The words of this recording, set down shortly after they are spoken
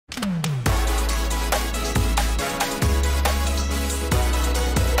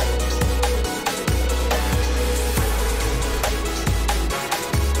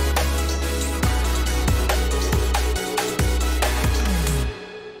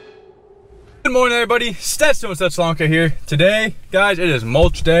Good morning, everybody. Stetson with Stetslonka here. Today, guys, it is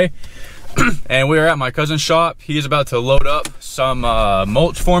mulch day, and we are at my cousin's shop. He is about to load up some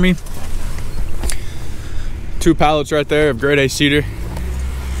mulch for me. 2 pallets right there of grade A cedar.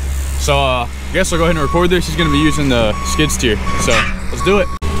 So I guess I'll go ahead and record this. He's going to be using the skid steer. So let's do it.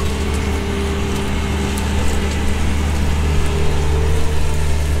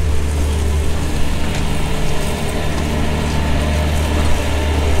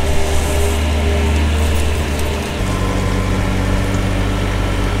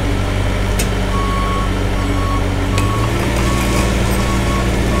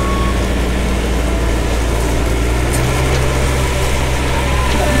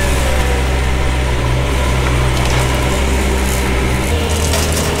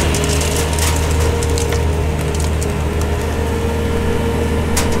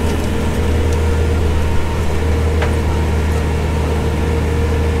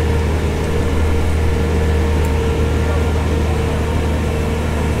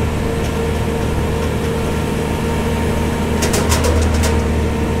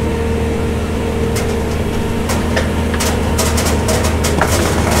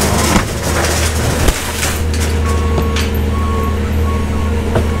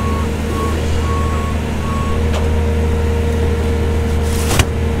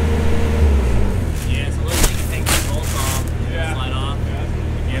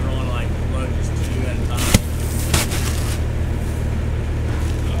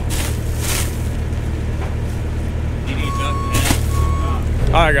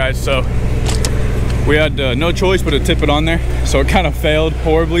 Alright guys, so we had no choice but to tip it on there, so it kind of failed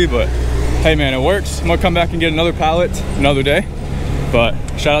horribly, but hey man, it works. I'm gonna come back and get another pallet another day. But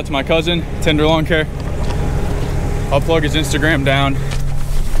shout out to my cousin, Tender Lawn Care. I'll plug his Instagram down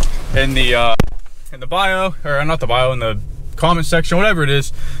in the bio, or not the bio, in the comment section, whatever it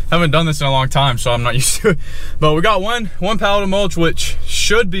is. I haven't done this in a long time, so I'm not used to it. But we got one pallet of mulch, which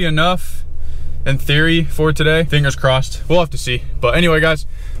should be enough in theory for today. Fingers crossed, we'll have to see. But anyway guys,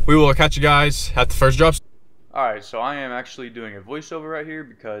 we will catch you guys at the first drop. All right, so I am actually doing a voiceover right here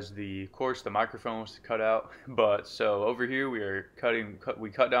because of course the microphone was cut out. But so over here we are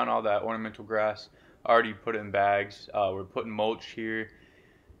we cut down all that ornamental grass, already put it in bags. We're putting mulch here.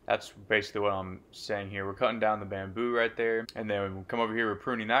 That's basically what I'm saying here. We're cutting down the bamboo right there, and then we come over here, we're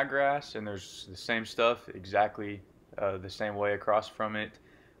pruning that grass, and there's the same stuff exactly the same way across from it.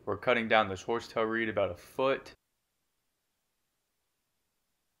 We're cutting down this horsetail reed about a foot.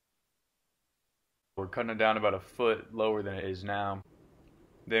 We're cutting it down about a foot lower than it is now.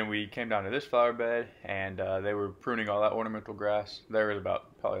 Then we came down to this flower bed, and they were pruning all that ornamental grass. There was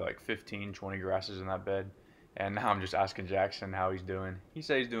about probably like 15, 20 grasses in that bed. And now I'm just asking Jackson how he's doing. He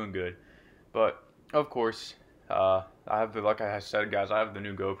says he's doing good. But of course, like I said guys, I have the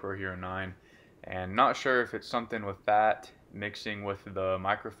new GoPro Hero 9. And not sure if it's something with that mixing with the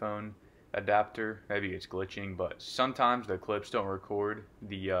microphone adapter. Maybe it's glitching, but sometimes the clips don't record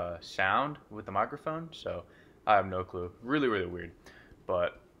the sound with the microphone, so I have no clue. Really weird.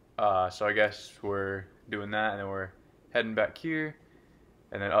 But so I guess we're doing that, and then we're heading back here,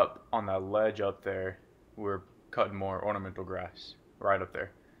 and then up on that ledge up there we're cutting more ornamental grass right up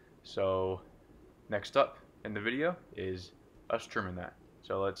there. So next up in the video is us trimming that,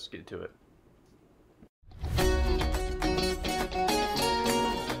 so let's get to it.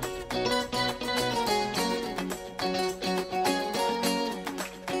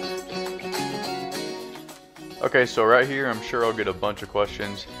 Okay, so right here, I'm sure I'll get a bunch of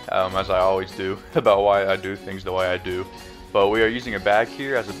questions, as I always do, about why I do things the way I do. But we are using a bag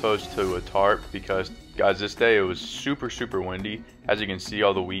here as opposed to a tarp because, guys, this day it was super windy. As you can see,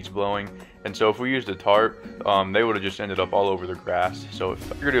 all the weeds blowing. And so if we used a tarp, they would have just ended up all over the grass. So I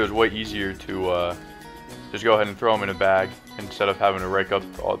figured it was way easier to just go ahead and throw them in a bag instead of having to rake up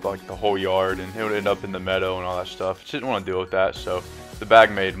like the whole yard, and it would end up in the meadow and all that stuff. Just didn't want to deal with that, so the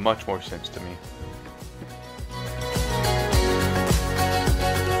bag made much more sense to me.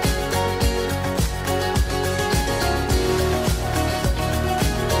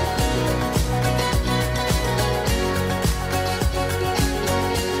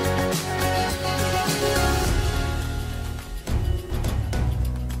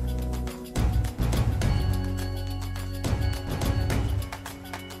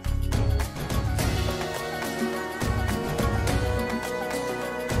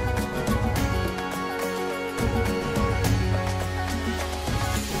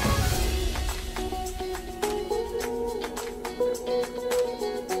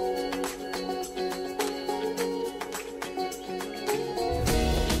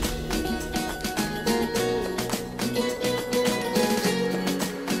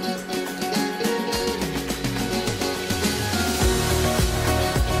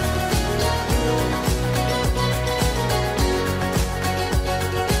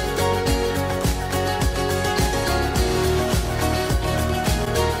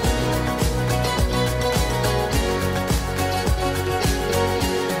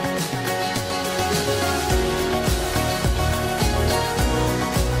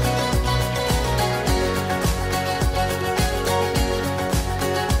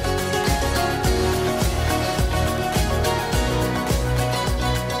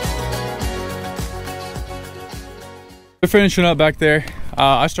 finishing up back there.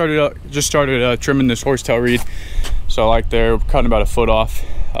 I just started trimming this horsetail reed. So like they're cutting about a foot off.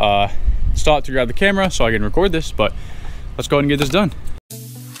 Stopped to grab the camera so I can record this, but let's go ahead and get this done.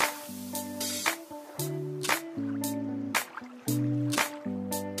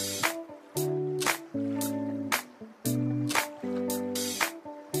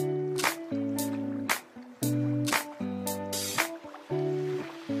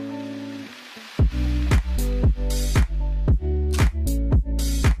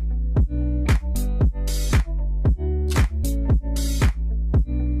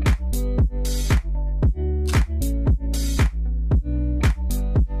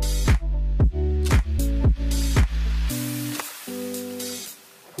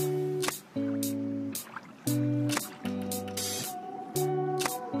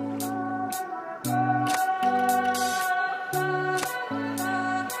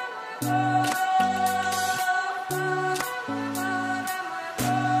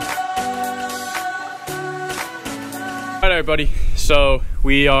 All right, everybody, so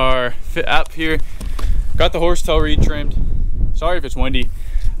we are up here, got the horsetail reed trimmed. Sorry if it's windy.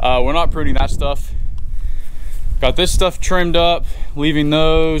 We're not pruning that stuff. Got this stuff trimmed up, leaving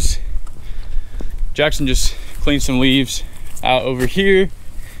those. Jackson just cleaned some leaves out over here,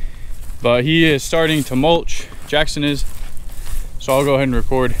 but he is starting to mulch. Jackson is, so I'll go ahead and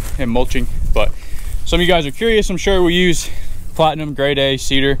record him mulching. But some of you guys are curious, I'm sure. We use platinum grade A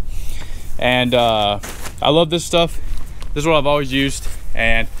cedar, and I love this stuff. This is what I've always used,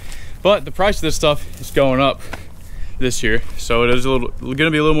 but the price of this stuff is going up this year, so it is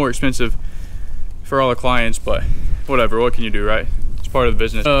gonna be a little more expensive for all the clients, but whatever, what can you do, right? It's part of the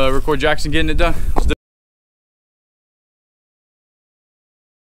business. Record Jackson getting it done. Let's do it.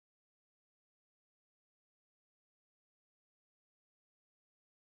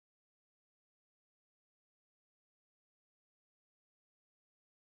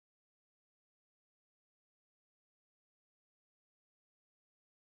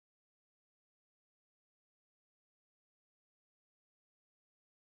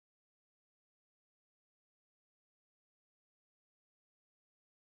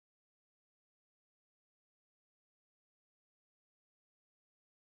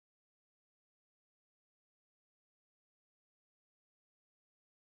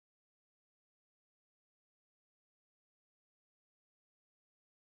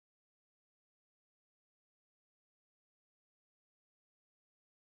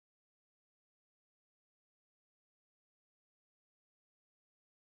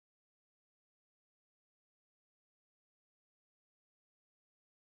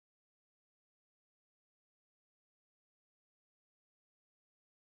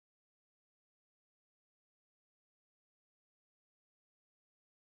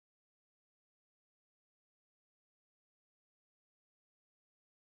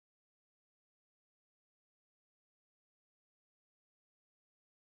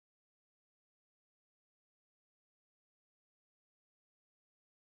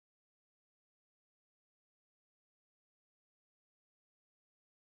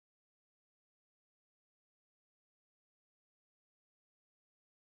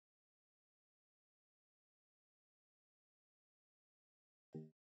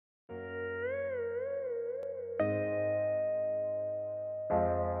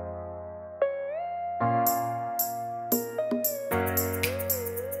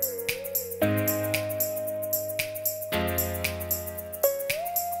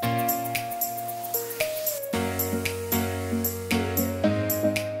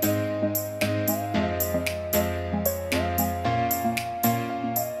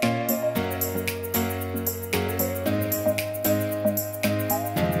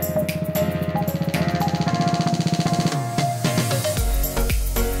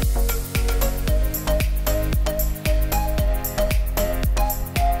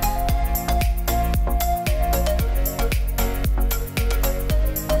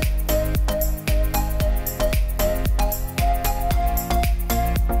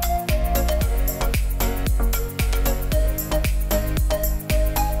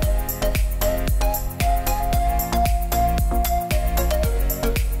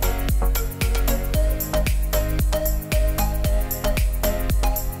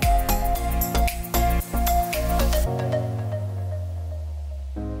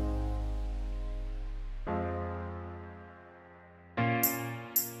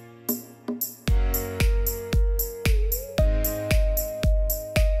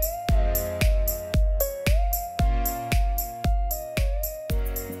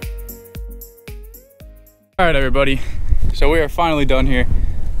 All right, everybody, so we are finally done here,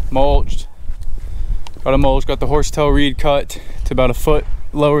 mulched, Got a mulch, got the horsetail reed cut to about a foot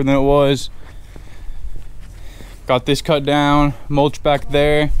lower than it was. Got this cut down, mulch back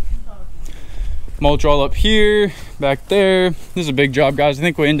there. Mulch all up here, back there. This is a big job, guys. I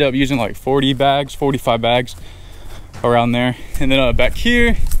think we end up using like 40 bags, 45 bags around there. And then back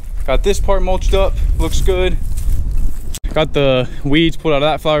here, got this part mulched up, looks good. Got the weeds pulled out of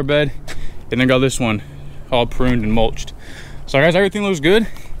that flower bed, and then got this one all pruned and mulched. So guys, everything looks good.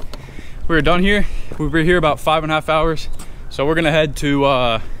 We're done here. We've been here about 5.5 hours. So we're gonna head to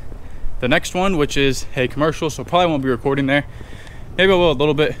the next one, which is a commercial. So probably won't be recording there. Maybe I will a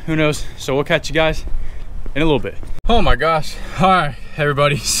little bit, who knows? So we'll catch you guys in a little bit. Oh my gosh. All right,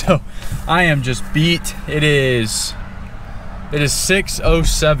 everybody. So I am just beat. It is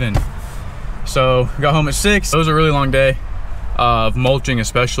 6:07. So got home at 6. It was a really long day of mulching,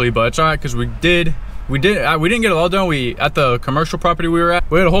 especially, but it's all right because we didn't get it all done. At the commercial property we were at,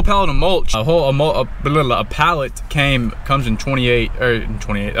 we had a whole pallet of mulch. A pallet comes in 28 or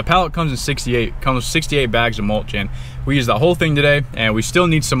 28. A pallet comes in 68. Comes with 68 bags of mulch, and we used the whole thing today, and we still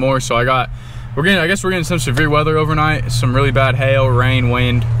need some more. So I guess we're getting some severe weather overnight, some really bad hail, rain,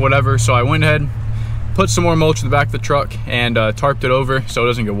 wind, whatever. So I went ahead, put some more mulch in the back of the truck, and tarped it over so it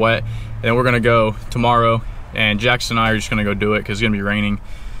doesn't get wet. And then we're gonna go tomorrow, and Jackson and I are just gonna go do it because it's gonna be raining.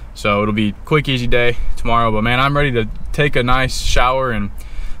 So it'll be quick, easy day tomorrow. But man, I'm ready to take a nice shower and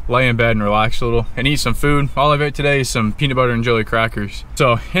lay in bed and relax a little and eat some food. All I've ate today is some peanut butter and jelly crackers.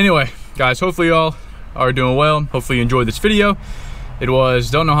 So anyway, guys, hopefully y'all are doing well. Hopefully you enjoyed this video. It was,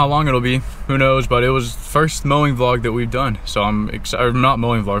 don't know how long it'll be, who knows, but it was first mowing vlog that we've done. So I'm excited, or not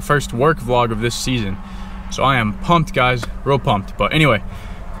mowing vlog, first work vlog of this season. So I am pumped, guys, real pumped. But anyway,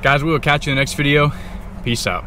 guys, we will catch you in the next video. Peace out.